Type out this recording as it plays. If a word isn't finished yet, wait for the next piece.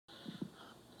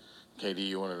KD,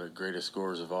 you're one of the greatest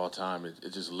scorers of all time.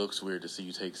 It just looks weird to see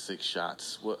you take 6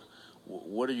 shots.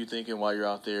 What are you thinking while you're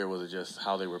out there? Was it just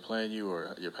how they were playing you,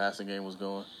 or your passing game was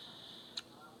going?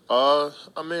 I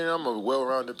mean, I'm a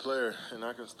well-rounded player, and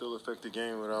I can still affect the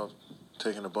game without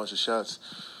taking a bunch of shots.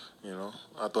 You know,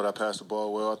 I thought I passed the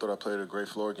ball well. I thought I played a great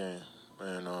floor game,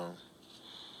 and I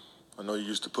know you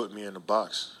used to put me in the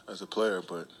box as a player,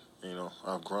 but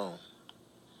I've grown.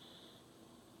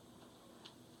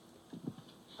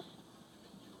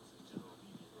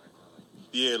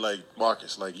 Yeah, like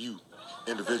Marcus, like you,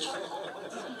 individual.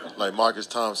 Like Marcus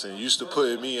Thompson used to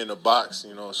put me in the box,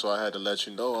 so I had to let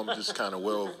you know I'm just kind of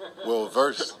well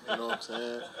versed, you know what I'm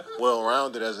saying? Well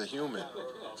rounded as a human.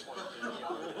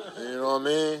 You know what I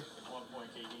mean?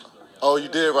 Oh, you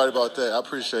did right about that. I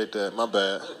appreciate that. My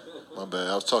bad. I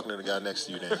was talking to the guy next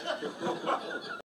to you then.